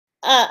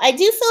I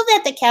do feel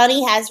that the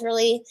county has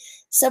really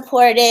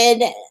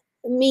supported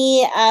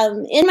me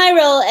in my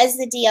role as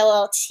the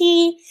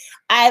DOLT.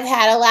 I've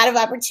had a lot of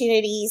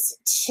opportunities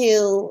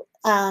to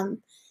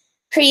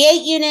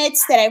create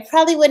units that I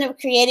probably wouldn't have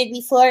created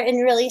before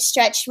and really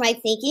stretch my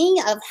thinking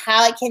of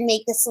how I can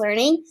make this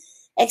learning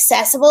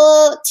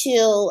accessible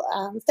to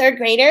third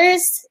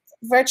graders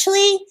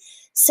virtually.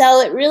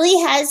 So it really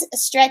has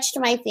stretched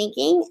my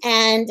thinking.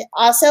 And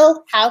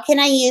also, how can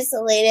I use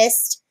the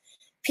latest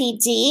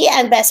PD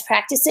and best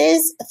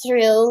practices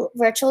through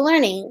virtual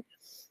learning?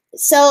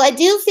 So I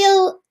do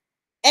feel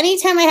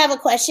anytime I have a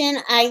question,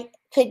 I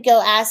could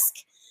go ask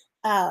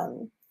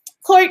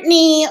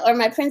Courtney or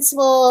my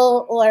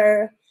principal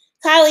or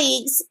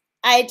colleagues.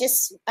 I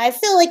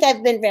feel like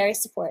I've been very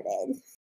supported.